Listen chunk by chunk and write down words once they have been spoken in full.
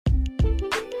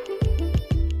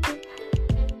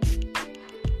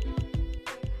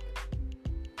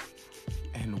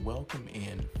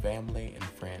family and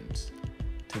friends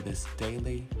to this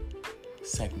daily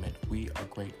segment we are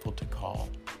grateful to call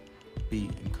Be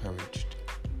Encouraged.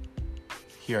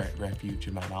 Here at Refuge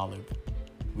in Mount Olive,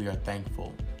 we are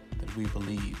thankful that we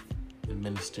believe in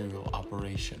ministerial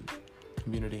operation,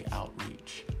 community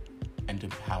outreach, and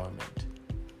empowerment.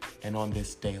 And on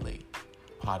this daily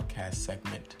podcast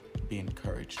segment, Be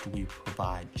Encouraged, we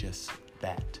provide just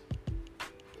that.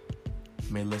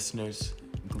 May listeners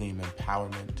glean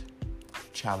empowerment,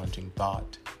 challenging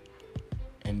thought,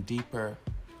 and deeper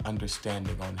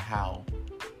understanding on how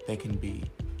they can be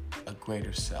a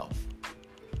greater self,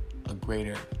 a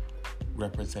greater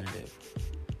representative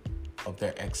of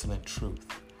their excellent truth.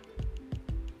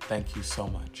 Thank you so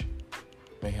much.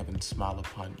 May heaven smile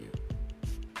upon you,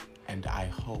 and I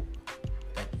hope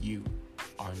that you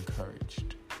are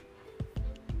encouraged.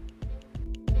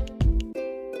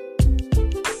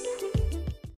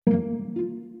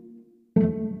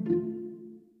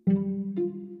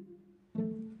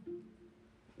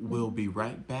 We'll be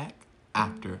right back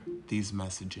after these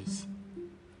messages.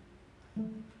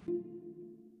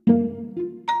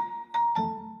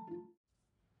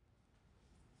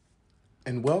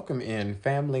 And welcome in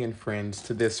family and friends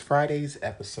to this Friday's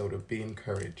episode of Be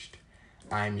Encouraged.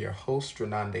 I'm your host,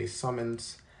 Renande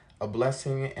Summons. A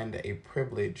blessing and a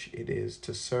privilege it is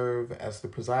to serve as the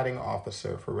presiding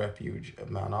officer for Refuge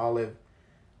of Mount Olive,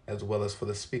 as well as for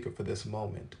the speaker for this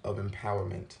moment of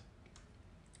empowerment.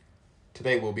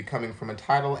 Today we'll be coming from a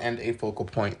title and a focal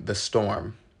point, The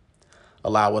Storm.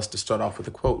 Allow us to start off with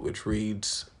a quote which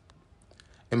reads,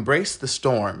 "Embrace the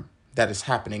storm that is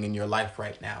happening in your life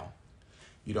right now.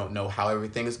 You don't know how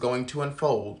everything is going to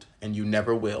unfold, and you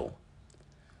never will.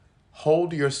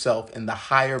 Hold yourself in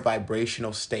the higher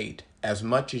vibrational state as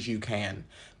much as you can,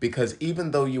 because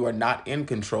even though you are not in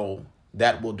control,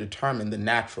 that will determine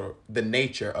the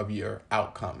nature of your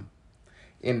outcome."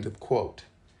 End of quote.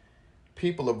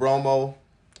 People of Romo,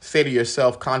 say to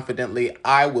yourself confidently,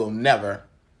 I will never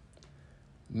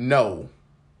know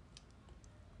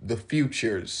the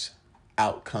future's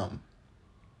outcome.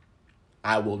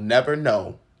 I will never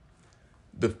know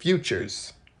the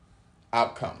future's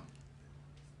outcome.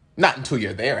 Not until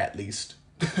you're there, at least.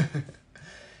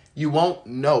 You won't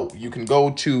know. You can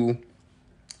go to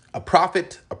a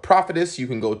prophet, a prophetess. You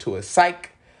can go to a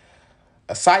psychic,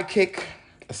 a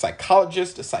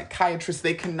psychologist, a psychiatrist.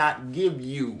 They cannot give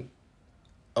you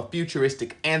a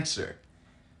futuristic answer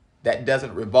that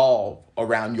doesn't revolve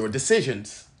around your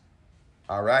decisions.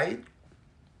 All right?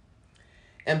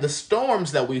 And the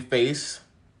storms that we face,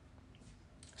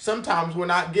 sometimes we're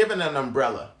not given an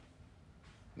umbrella,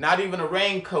 not even a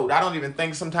raincoat. I don't even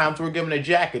think sometimes we're given a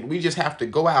jacket. We just have to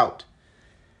go out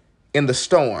in the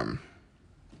storm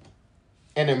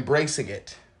and embracing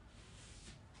it.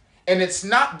 And it's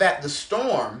not that the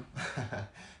storm,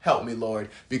 help me, Lord,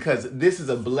 because this is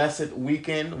a blessed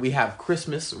weekend. We have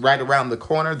Christmas right around the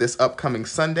corner this upcoming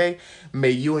Sunday.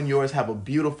 May you and yours have a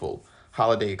beautiful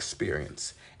holiday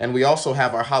experience. And we also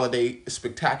have our holiday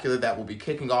spectacular that will be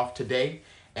kicking off today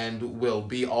and will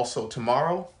be also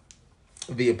tomorrow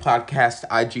via podcast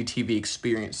IGTV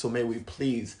experience. So may we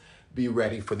please be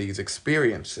ready for these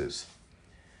experiences.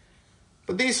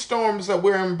 But these storms that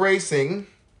we're embracing,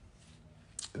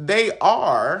 they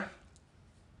are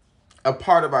a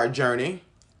part of our journey,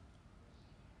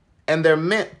 and they're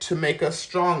meant to make us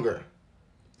stronger.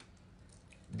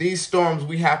 These storms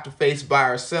we have to face by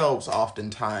ourselves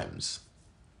oftentimes.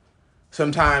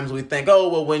 Sometimes we think,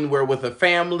 when we're with a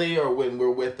family, or when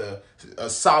we're with a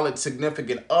solid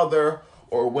significant other,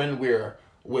 or when we're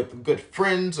with good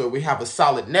friends, or we have a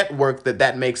solid network,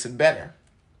 that makes it better.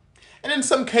 And in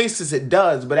some cases it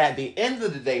does, but at the end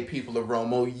of the day, people of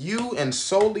Romo, you and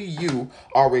solely you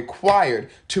are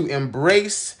required to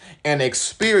embrace and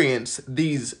experience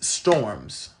these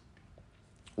storms.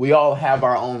 We all have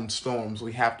our own storms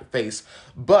we have to face,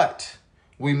 but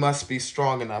we must be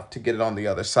strong enough to get it on the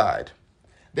other side.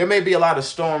 There may be a lot of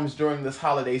storms during this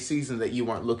holiday season that you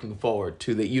weren't looking forward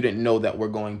to, that you didn't know that were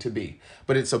going to be,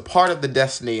 but it's a part of the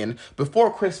destiny. And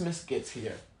before Christmas gets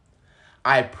here,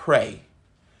 I pray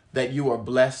that you are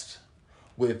blessed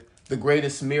with the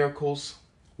greatest miracles,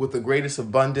 with the greatest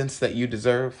abundance that you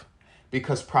deserve,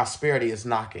 because prosperity is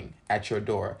knocking at your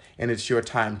door, and it's your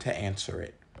time to answer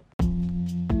it.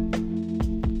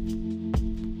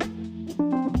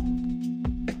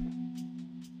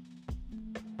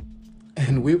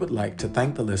 And we would like to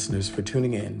thank the listeners for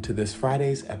tuning in to this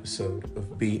Friday's episode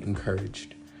of Be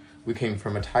Encouraged. We came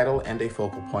from a title and a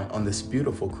focal point on this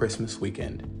beautiful Christmas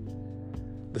weekend,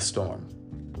 The Storm.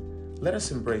 Let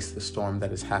us embrace the storm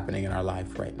that is happening in our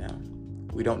life right now.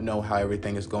 We don't know how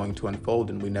everything is going to unfold,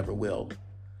 and we never will.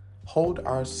 hold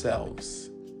ourselves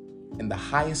in the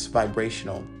highest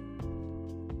vibrational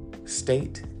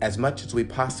state as much as we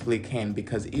possibly can,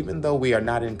 because even though we are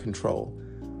not in control,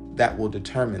 that will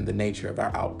determine the nature of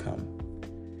our outcome.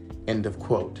 End of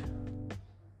quote.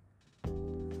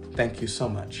 Thank you so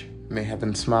much. May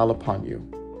heaven smile upon you,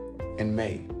 and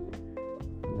may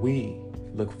we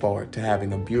look forward to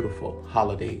having a beautiful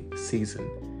holiday season.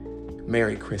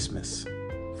 Merry Christmas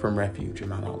from Refuge in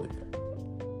Mount Olive.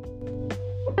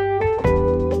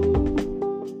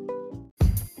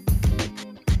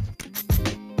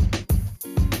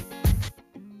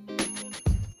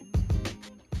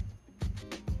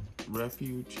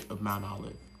 Refuge of Mount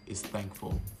Olive is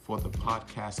thankful for the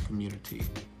podcast community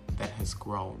that has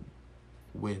grown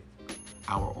with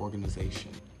our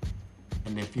organization.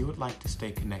 And if you would like to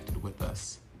stay connected with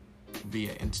us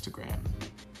via Instagram,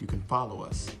 you can follow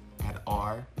us at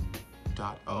r.o.m.o_.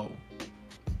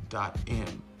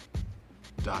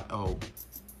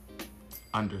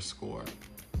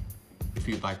 If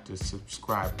you'd like to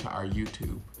subscribe to our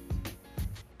YouTube,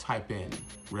 type in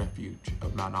Refuge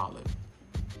of Mount Olive.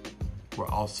 We're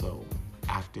also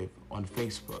active on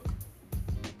Facebook,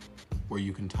 where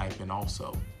you can type in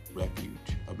also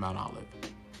Refuge of Mount Olive.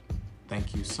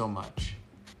 Thank you so much,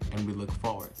 and we look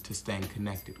forward to staying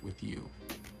connected with you.